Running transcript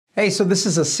Hey, so this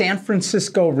is a San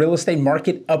Francisco real estate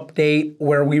market update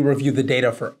where we review the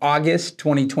data for August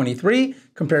 2023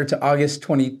 compared to August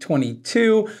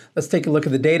 2022. Let's take a look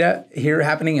at the data here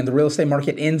happening in the real estate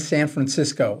market in San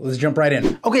Francisco. Let's jump right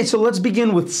in. Okay, so let's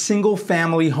begin with single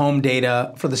family home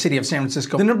data for the city of San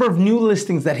Francisco. The number of new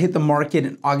listings that hit the market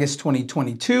in August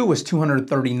 2022 was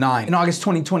 239. In August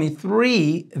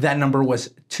 2023, that number was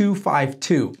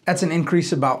 252. That's an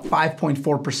increase of about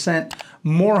 5.4%.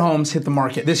 More homes hit the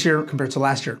market this year compared to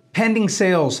last year. Pending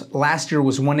sales last year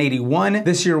was 181.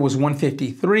 This year was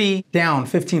 153, down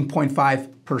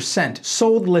 15.5%.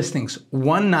 Sold listings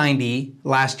 190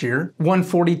 last year,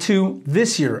 142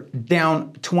 this year,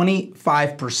 down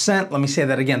 25%. Let me say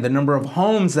that again. The number of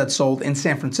homes that sold in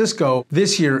San Francisco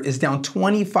this year is down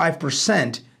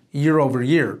 25% year over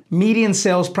year. Median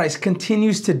sales price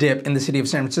continues to dip in the city of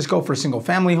San Francisco for single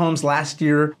family homes. Last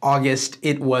year, August,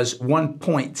 it was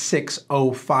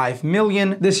 1.605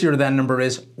 million. This year, that number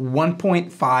is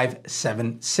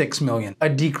 1.576 million, a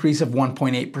decrease of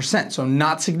 1.8%. So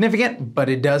not significant, but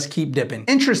it does keep dipping.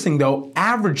 Interesting though,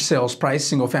 average sales price,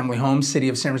 single family homes, city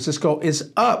of San Francisco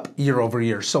is up year over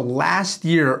year. So last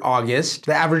year, August,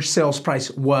 the average sales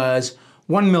price was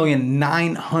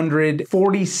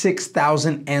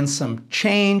 $1,946,000 and some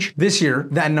change. This year,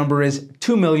 that number is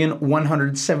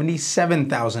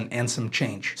 $2,177,000 and some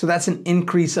change. So that's an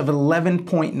increase of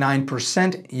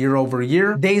 11.9% year over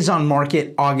year. Days on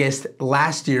market, August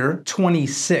last year,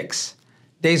 26.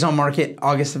 Days on market,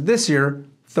 August of this year,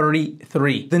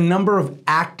 33. The number of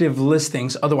active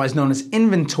listings, otherwise known as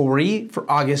inventory, for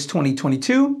August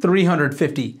 2022,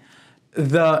 350.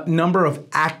 The number of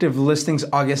active listings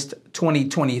August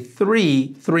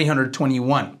 2023,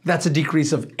 321. That's a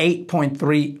decrease of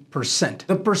 8.3%.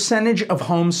 The percentage of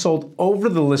homes sold over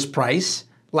the list price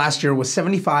last year was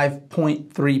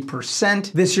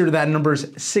 75.3%. This year, that number is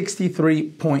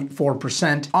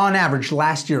 63.4%. On average,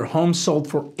 last year, homes sold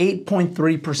for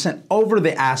 8.3% over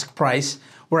the ask price,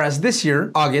 whereas this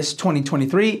year, August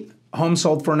 2023, homes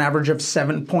sold for an average of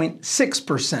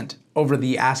 7.6% over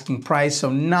the asking price, so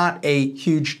not a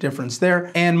huge difference there.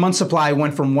 And month supply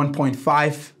went from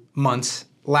 1.5 months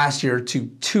last year to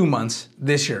 2 months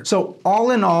this year. So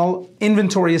all in all,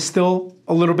 inventory is still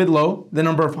a little bit low. The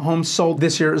number of homes sold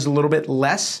this year is a little bit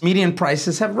less. Median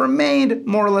prices have remained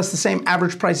more or less the same.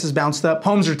 Average prices bounced up.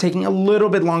 Homes are taking a little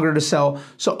bit longer to sell.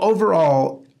 So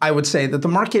overall, I would say that the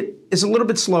market is a little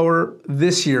bit slower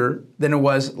this year than it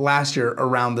was last year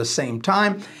around the same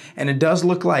time. And it does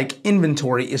look like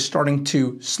inventory is starting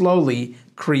to slowly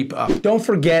creep up. Don't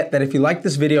forget that if you like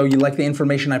this video, you like the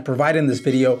information I provide in this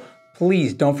video,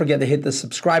 please don't forget to hit the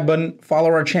subscribe button,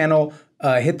 follow our channel,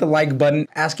 hit the like button,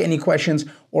 ask any questions,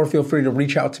 or feel free to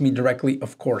reach out to me directly,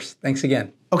 of course. Thanks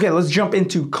again. Okay, let's jump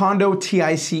into condo,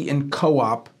 TIC, and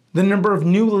co-op. The number of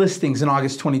new listings in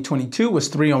August 2022 was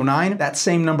 309. That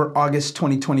same number, August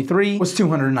 2023, was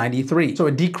 293. So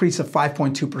a decrease of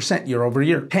 5.2% year over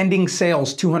year. Pending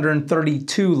sales,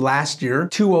 232 last year,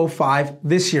 205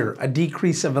 this year, a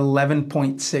decrease of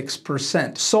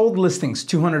 11.6%. Sold listings,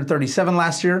 237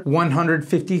 last year,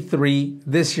 153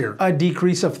 this year, a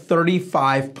decrease of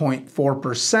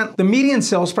 35.4%. The median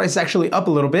sales price is actually up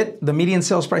a little bit. The median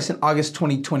sales price in August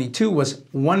 2022 was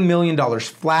 $1 million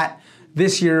flat.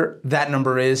 This year, that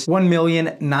number is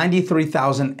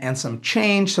 $1,093,000 and some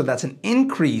change, so that's an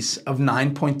increase of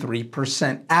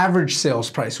 9.3%. Average sales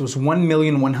price was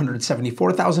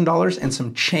 $1,174,000 and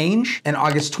some change. In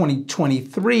August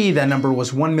 2023, that number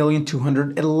was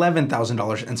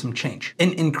 $1,211,000 and some change,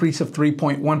 an increase of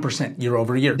 3.1% year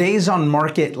over year. Days on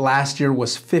market last year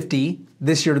was 50.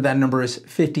 This year, that number is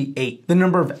 58. The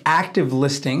number of active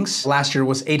listings last year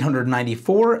was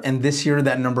 894, and this year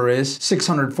that number is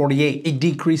 648, a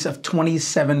decrease of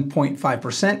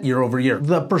 27.5% year over year.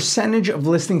 The percentage of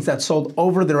listings that sold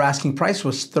over their asking price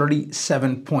was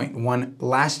 37.1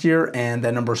 last year, and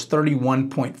that number is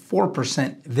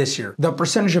 31.4% this year. The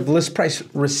percentage of list price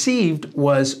received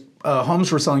was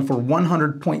homes were selling for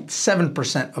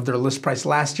 100.7% of their list price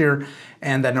last year,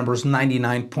 and that number is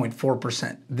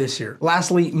 99.4% this year.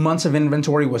 Lastly, months of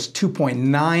inventory was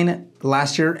 2.9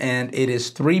 last year, and it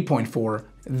is 3.4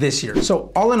 this year.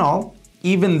 So all in all,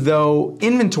 even though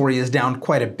inventory is down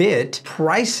quite a bit,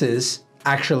 prices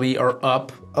actually are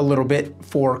up a little bit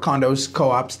for condos,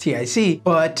 co-ops, TIC,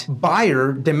 but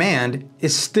buyer demand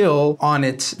is still on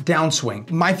its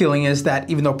downswing. My feeling is that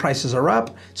even though prices are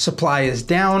up, supply is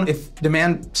down. If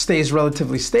demand stays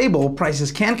relatively stable,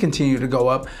 prices can continue to go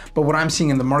up. But what I'm seeing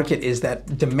in the market is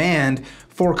that demand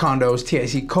for condos,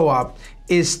 TIC, co-op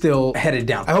is still headed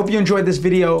down. I hope you enjoyed this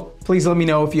video. Please let me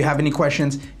know if you have any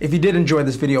questions. If you did enjoy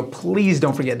this video, please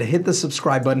don't forget to hit the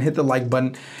subscribe button, hit the like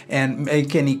button, and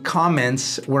make any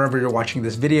comments wherever you're watching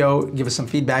this video. Give us some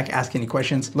feedback, ask any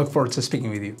questions. Look forward to speaking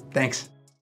with you. Thanks.